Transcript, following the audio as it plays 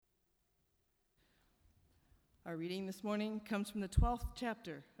Our reading this morning comes from the 12th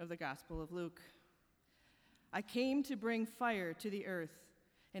chapter of the Gospel of Luke. I came to bring fire to the earth,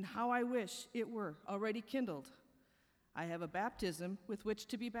 and how I wish it were already kindled. I have a baptism with which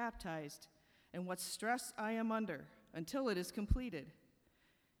to be baptized, and what stress I am under until it is completed.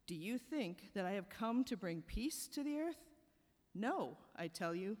 Do you think that I have come to bring peace to the earth? No, I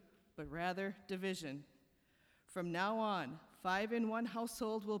tell you, but rather division. From now on, 5 in one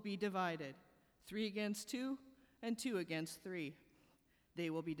household will be divided, 3 against 2, and 2 against 3. They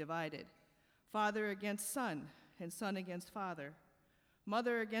will be divided, father against son, and son against father,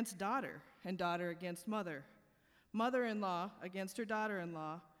 mother against daughter, and daughter against mother, mother-in-law against her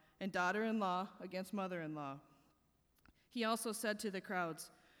daughter-in-law, and daughter-in-law against mother-in-law. He also said to the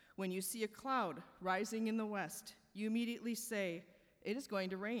crowds, when you see a cloud rising in the west, you immediately say, it is going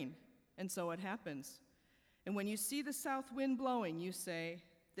to rain, and so it happens. And when you see the south wind blowing, you say,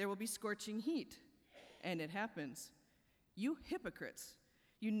 there will be scorching heat, and it happens. You hypocrites,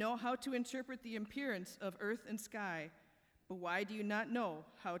 you know how to interpret the appearance of earth and sky, but why do you not know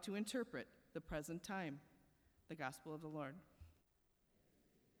how to interpret the present time? The Gospel of the Lord.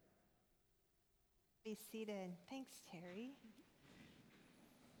 Be seated. Thanks, Terry.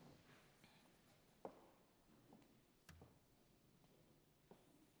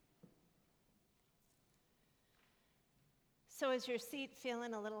 So is your seat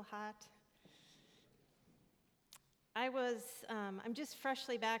feeling a little hot? I'm just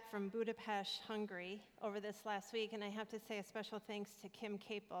freshly back from Budapest, Hungary over this last week, and I have to say a special thanks to Kim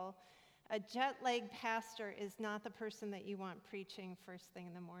Capel. A jet-lagged pastor is not the person that you want preaching first thing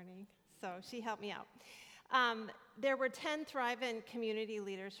in the morning, so she helped me out. There were 10 Thrivent community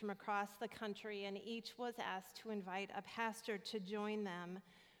leaders from across the country, and each was asked to invite a pastor to join them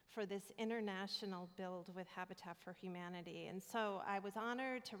for this international build with Habitat for Humanity. And so I was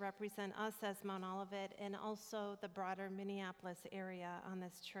honored to represent us as Mount Olivet and also the broader Minneapolis area on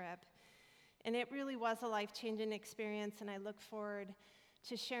this trip. And it really was a life-changing experience, and I look forward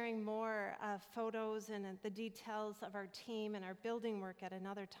to sharing more photos and the details of our team and our building work at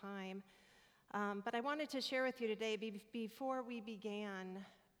another time. But I wanted to share with you today, before we began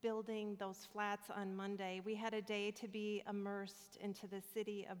building those flats on Monday, we had a day to be immersed into the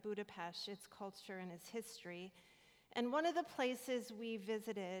city of Budapest, its culture and its history. And one of the places we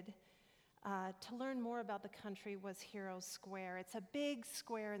visited to learn more about the country was Heroes Square. It's a big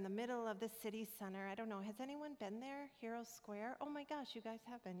square in the middle of the city center. I don't know, has anyone been there, Heroes Square? Oh my gosh, you guys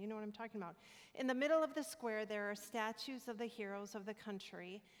have been. You know what I'm talking about. In the middle of the square, there are statues of the heroes of the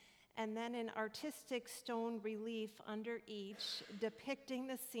country, and then an artistic stone relief under each depicting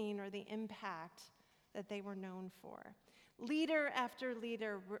the scene or the impact that they were known for. Leader after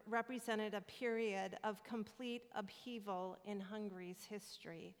leader represented a period of complete upheaval in Hungary's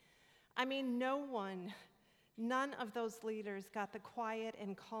history. I mean, none of those leaders got the quiet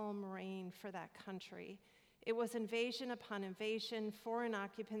and calm reign for that country. It was invasion upon invasion, foreign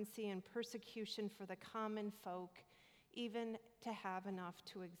occupancy, and persecution for the common folk, even to have enough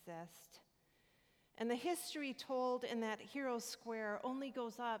to exist. And the history told in that Heroes Square only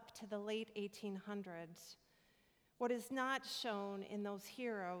goes up to the late 1800s. What is not shown in those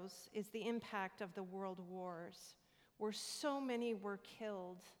heroes is the impact of the world wars, where so many were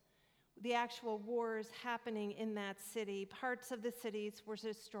killed. The actual wars happening in that city, parts of the cities were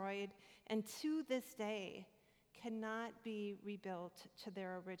destroyed, and to this day cannot be rebuilt to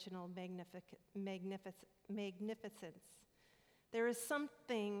their original magnificence. There is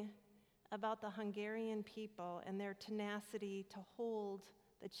something about the Hungarian people and their tenacity to hold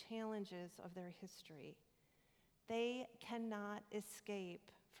the challenges of their history. They cannot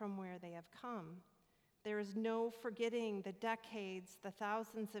escape from where they have come. There is no forgetting the decades, the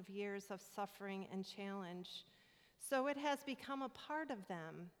thousands of years of suffering and challenge. So it has become a part of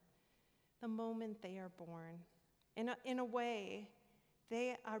them the moment they are born. In a way,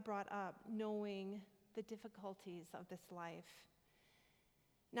 they are brought up knowing the difficulties of this life.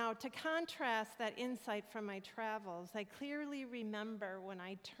 Now, to contrast that insight from my travels, I clearly remember when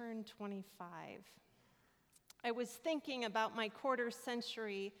I turned 25. I was thinking about my quarter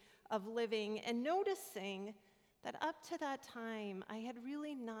century of living and noticing that up to that time, I had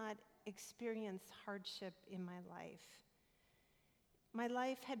really not experienced hardship in my life. My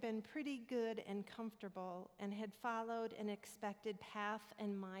life had been pretty good and comfortable and had followed an expected path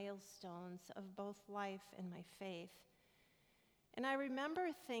and milestones of both life and my faith. And I remember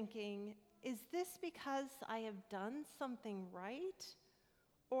thinking, is this because I have done something right,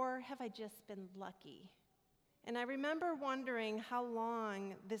 or have I just been lucky? And I remember wondering how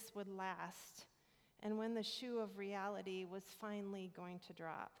long this would last and when the shoe of reality was finally going to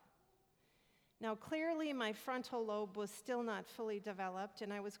drop. Now, clearly, my frontal lobe was still not fully developed,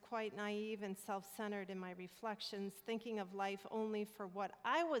 and I was quite naive and self-centered in my reflections, thinking of life only for what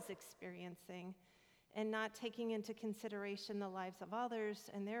I was experiencing and not taking into consideration the lives of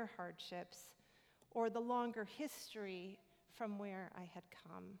others and their hardships, or the longer history from where I had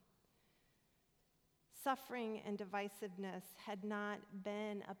come. Suffering and divisiveness had not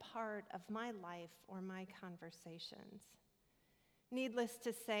been a part of my life or my conversations. Needless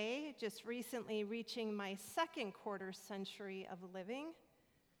to say, just recently reaching my second quarter century of living,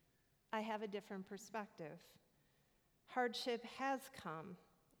 I have a different perspective. Hardship has come,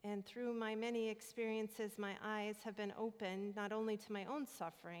 and through my many experiences, my eyes have been opened not only to my own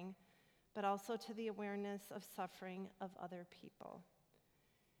suffering, but also to the awareness of suffering of other people.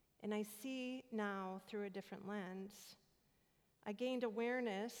 And I see now through a different lens. I gained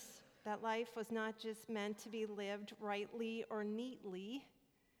awareness that life was not just meant to be lived rightly or neatly,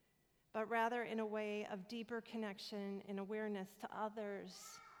 but rather in a way of deeper connection and awareness to others.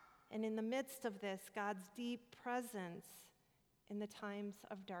 And in the midst of this, God's deep presence in the times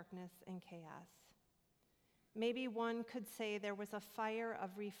of darkness and chaos. Maybe one could say there was a fire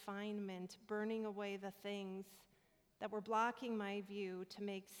of refinement burning away the things that were blocking my view to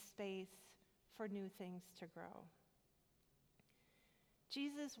make space for new things to grow.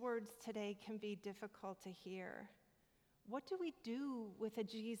 Jesus' words today can be difficult to hear. What do we do with a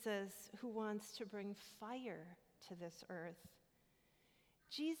Jesus who wants to bring fire to this earth?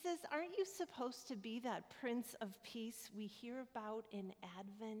 Jesus, aren't you supposed to be that Prince of Peace we hear about in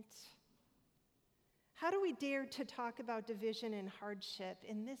Advent? How do we dare to talk about division and hardship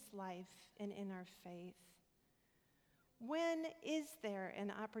in this life and in our faith? When is there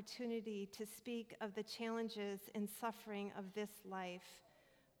an opportunity to speak of the challenges and suffering of this life,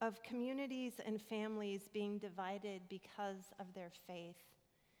 of communities and families being divided because of their faith?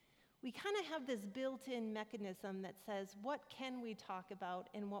 We kind of have this built-in mechanism that says, what can we talk about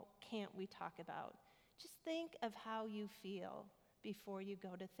and what can't we talk about? Just think of how you feel before you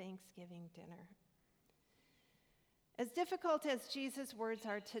go to Thanksgiving dinner. As difficult as Jesus' words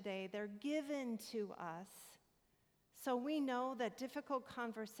are today, they're given to us. So we know that difficult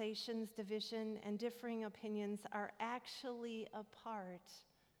conversations, division, and differing opinions are actually a part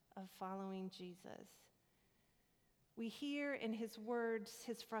of following Jesus. We hear in his words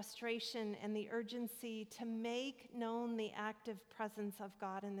his frustration and the urgency to make known the active presence of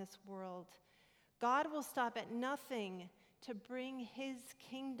God in this world. God will stop at nothing to bring his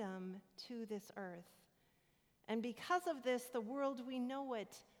kingdom to this earth. And because of this, the world we know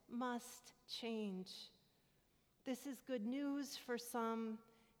it must change. This is good news for some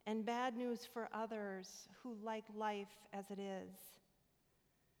and bad news for others who like life as it is.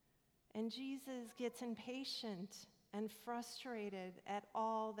 And Jesus gets impatient and frustrated at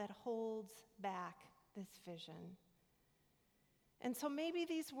all that holds back this vision. And so maybe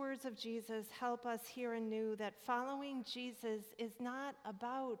these words of Jesus help us hear anew that following Jesus is not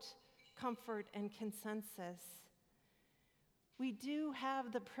about comfort and consensus. We do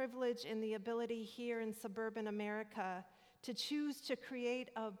have the privilege and the ability here in suburban America to choose to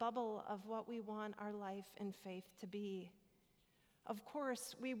create a bubble of what we want our life and faith to be. Of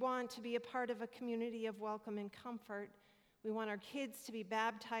course, we want to be a part of a community of welcome and comfort. We want our kids to be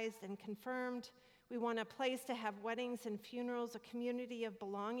baptized and confirmed. We want a place to have weddings and funerals, a community of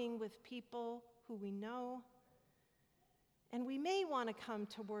belonging with people who we know. And we may want to come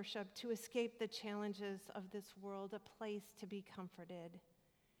to worship to escape the challenges of this world, a place to be comforted.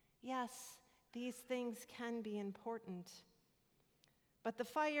 Yes, these things can be important. But the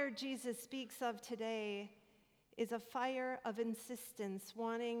fire Jesus speaks of today is a fire of insistence,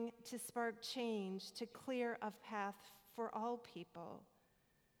 wanting to spark change, to clear a path for all people.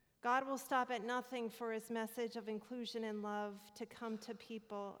 God will stop at nothing for his message of inclusion and love to come to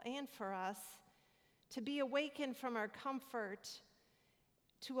people and for us, to be awakened from our comfort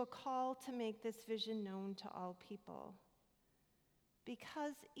to a call to make this vision known to all people.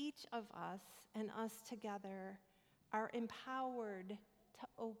 Because each of us and us together are empowered to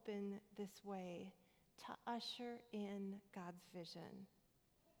open this way, to usher in God's vision.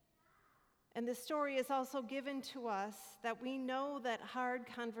 And the story is also given to us that we know that hard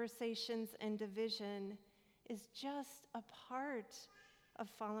conversations and division is just a part of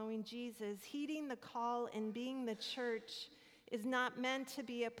following Jesus. Heeding the call and being the church is not meant to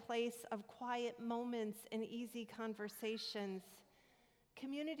be a place of quiet moments and easy conversations.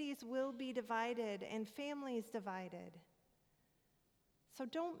 Communities will be divided and families divided. So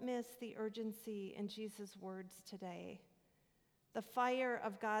don't miss the urgency in Jesus' words today. The fire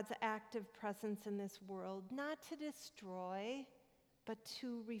of God's active presence in this world, not to destroy, but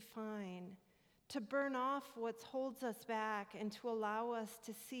to refine, to burn off what holds us back and to allow us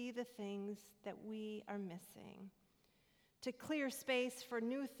to see the things that we are missing, to clear space for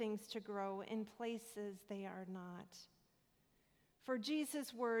new things to grow in places they are not. For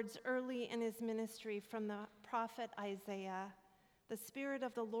Jesus' words early in his ministry from the prophet Isaiah, "The Spirit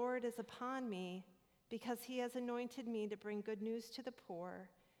of the Lord is upon me, because he has anointed me to bring good news to the poor.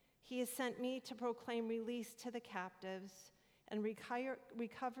 He has sent me to proclaim release to the captives and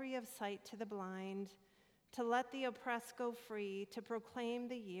recovery of sight to the blind, to let the oppressed go free, to proclaim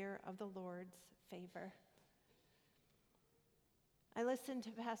the year of the Lord's favor." I listened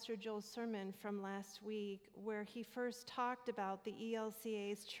to Pastor Joel's sermon from last week where he first talked about the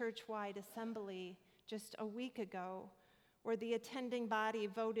ELCA's church-wide assembly just a week ago, where the attending body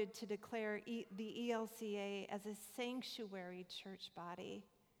voted to declare the ELCA as a sanctuary church body.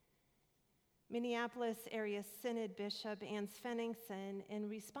 Minneapolis Area Synod Bishop Ann Svenningsson, in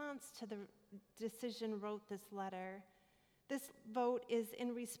response to the decision, wrote this letter. This vote is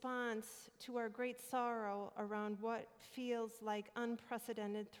in response to our great sorrow around what feels like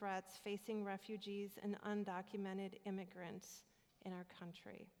unprecedented threats facing refugees and undocumented immigrants in our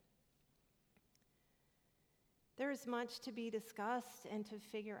country. There is much to be discussed and to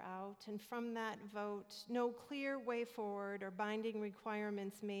figure out, and from that vote, no clear way forward or binding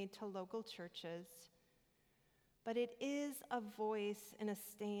requirements made to local churches. But it is a voice and a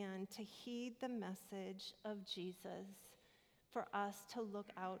stand to heed the message of Jesus, for us to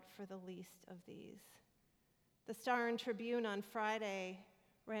look out for the least of these. The Star and Tribune on Friday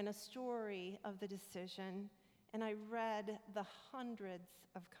ran a story of the decision, and I read the hundreds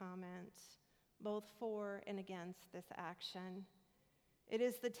of comments, both for and against this action. It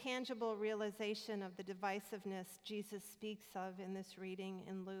is the tangible realization of the divisiveness Jesus speaks of in this reading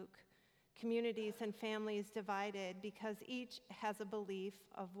in Luke. Communities and families divided because each has a belief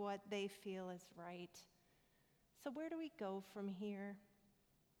of what they feel is right. So where do we go from here?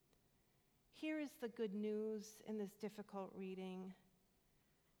 Here is the good news in this difficult reading.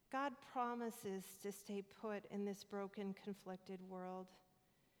 God promises to stay put in this broken, conflicted world.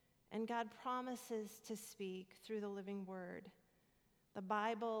 And God promises to speak through the living word. The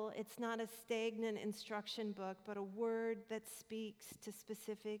Bible, it's not a stagnant instruction book, but a word that speaks to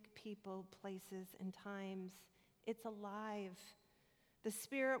specific people, places, and times. It's alive. The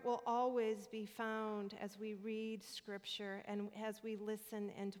Spirit will always be found as we read Scripture and as we listen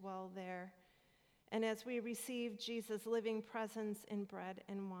and dwell there, and as we receive Jesus' living presence in bread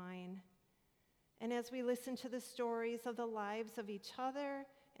and wine, and as we listen to the stories of the lives of each other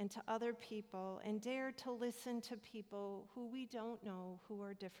and to other people, and dare to listen to people who we don't know who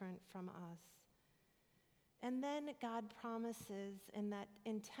are different from us. And then God promises in that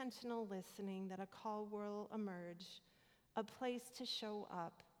intentional listening that a call will emerge, a place to show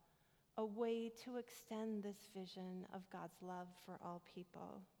up, a way to extend this vision of God's love for all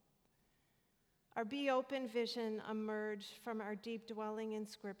people. Our Be Open vision emerged from our deep dwelling in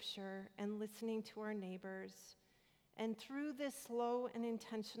Scripture and listening to our neighbors. And through this slow and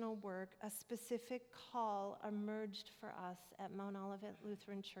intentional work, a specific call emerged for us at Mount Olivet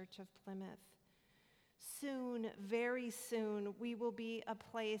Lutheran Church of Plymouth. Soon, very soon, we will be a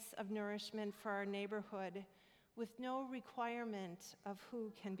place of nourishment for our neighborhood with no requirement of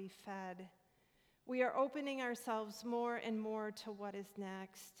who can be fed. We are opening ourselves more and more to what is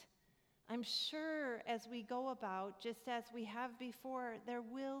next. I'm sure as we go about, just as we have before, there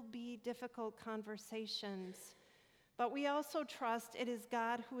will be difficult conversations. But we also trust it is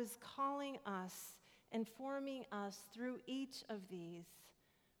God who is calling us and forming us through each of these.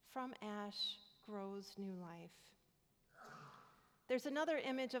 From ash grows new life. There's another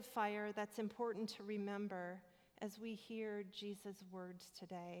image of fire that's important to remember as we hear Jesus' words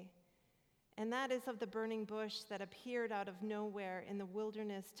today. And that is of the burning bush that appeared out of nowhere in the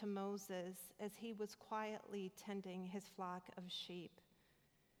wilderness to Moses as he was quietly tending his flock of sheep.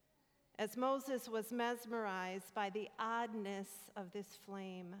 As Moses was mesmerized by the oddness of this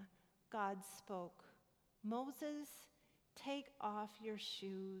flame, God spoke, "Moses, take off your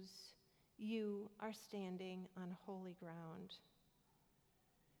shoes. You are standing on holy ground."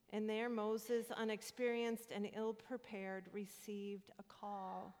 And there Moses, unexperienced and ill-prepared, received a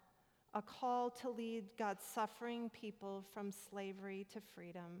call to lead God's suffering people from slavery to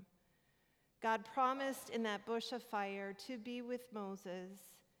freedom. God promised in that bush of fire to be with Moses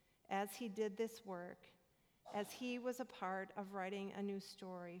as he did this work, as he was a part of writing a new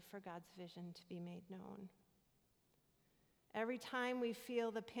story for God's vision to be made known. Every time we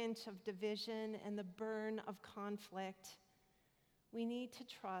feel the pinch of division and the burn of conflict, we need to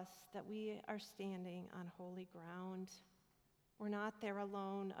trust that we are standing on holy ground. We're not there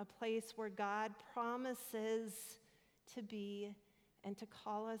alone, a place where God promises to be and to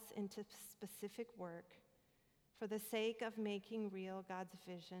call us into specific work for the sake of making real God's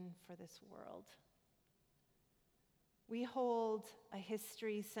vision for this world. We hold a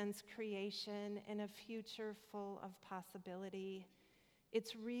history since creation and a future full of possibility.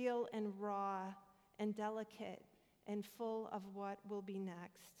 It's real and raw and delicate and full of what will be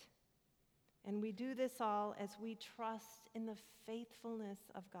next. And we do this all as we trust in the faithfulness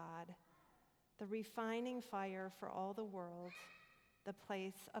of God, the refining fire for all the world, the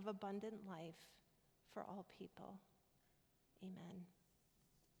place of abundant life for all people. Amen.